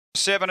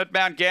5-1-7 at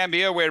Mount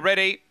Gambier. We're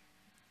ready.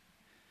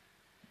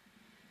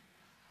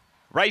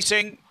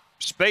 Racing.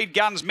 Speed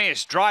Guns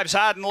Miss. Drives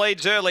hard and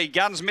leads early.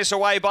 Guns Miss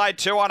away by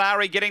 2 on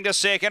Ari, getting to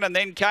second. And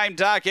then came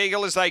Dark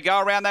Eagle as they go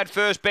around that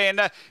first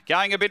bend.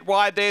 Going a bit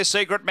wide there.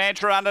 Secret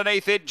Mantra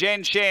underneath it.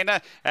 Jen Shen.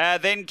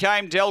 Then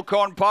came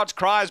Delcorn Potts.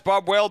 Cries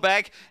Bob well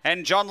back.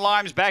 And John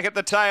Limes back at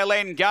the tail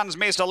end. Guns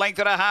Miss a length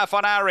and a half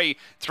on Ari.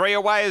 3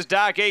 away is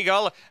Dark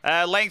Eagle.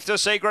 Length to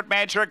Secret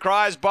Mantra.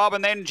 Cries Bob.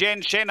 And then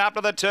Jen Shen up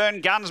to the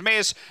turn. Guns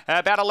Miss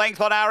about a length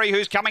on Ari,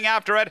 who's coming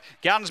after it.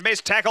 Guns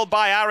Miss tackled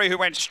by Ari, who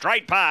went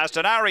straight past.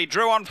 And Ari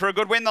drew on for a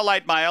good win, the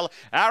late mail.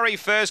 Ari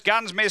first,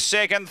 Guns Miss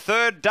second,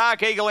 third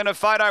Dark Eagle in a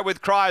photo with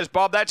Cries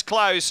Bob. That's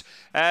close.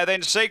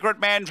 Then Secret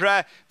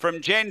Mantra from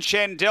Jen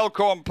Shen,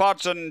 Delcorn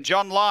Potts and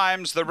John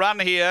Limes. The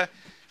run here,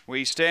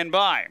 we stand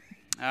by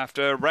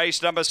after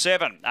race number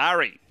 7.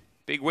 Ari,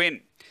 big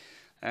win.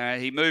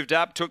 He moved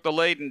up, took the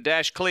lead and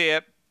dashed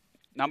clear.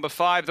 Number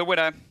 5, the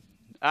winner.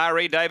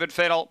 Ari, David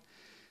Fennell.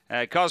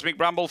 Cosmic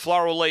Rumble,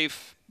 Floral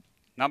Leaf.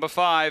 Number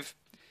 5.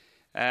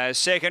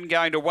 Second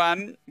going to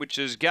 1, which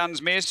is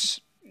Guns Miss.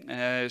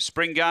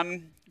 Spring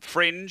Gun,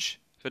 Fringe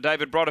for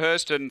David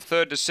Broadhurst, and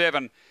 3rd to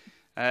 7,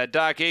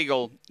 Dark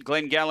Eagle.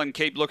 Glenn Gallen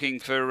keep looking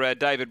for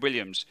David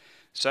Williams.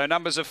 So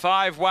numbers are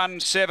 5, 1,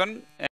 7.